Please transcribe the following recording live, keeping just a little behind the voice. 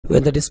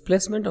When the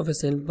displacement of a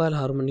simple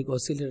harmonic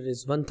oscillator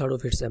is 1/3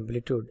 of its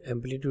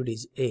amplitude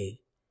is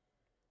A,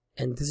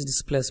 and this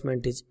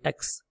displacement is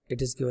x,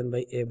 it is given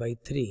by A by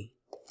 3.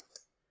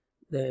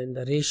 Then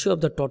the ratio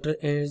of the total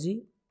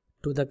energy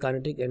to the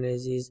kinetic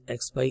energy is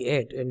x by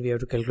 8, and we have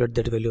to calculate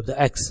that value of the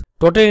x.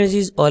 Total energy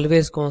is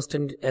always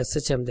constant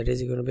SHM, that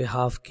is given by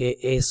half k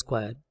A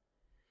square.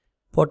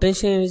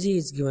 Potential energy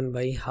is given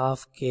by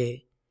half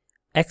k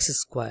x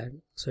square,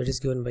 so it is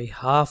given by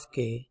half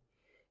k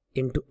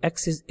into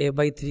x is A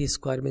by 3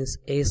 square, means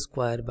A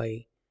square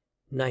by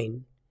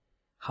 9.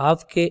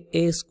 Half k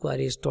A square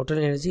is total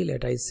energy,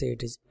 let I say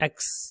it is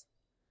x.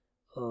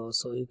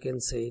 So you can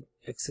say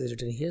x is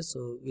written here,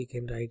 so we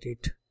can write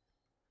it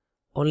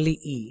only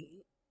E.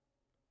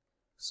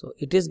 So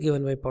it is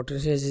given by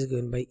potential energy is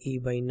given by E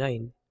by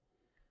 9.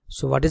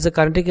 So what is the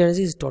kinetic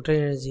energy? Is total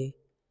energy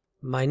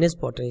minus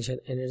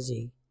potential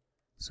energy.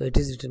 So it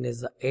is written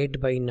as the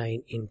 8 by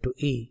 9 into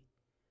E.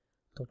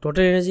 So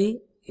total energy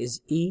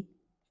is E.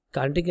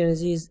 Kinetic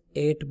energy is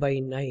 8 by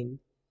 9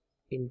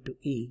 into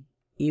E.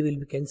 E will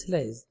be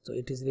cancelled, so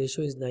it is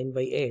ratio is 9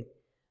 by 8.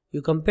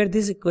 You compare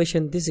this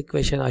equation,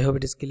 I hope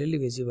it is clearly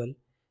visible.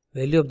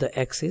 Value of the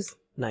x is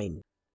 9.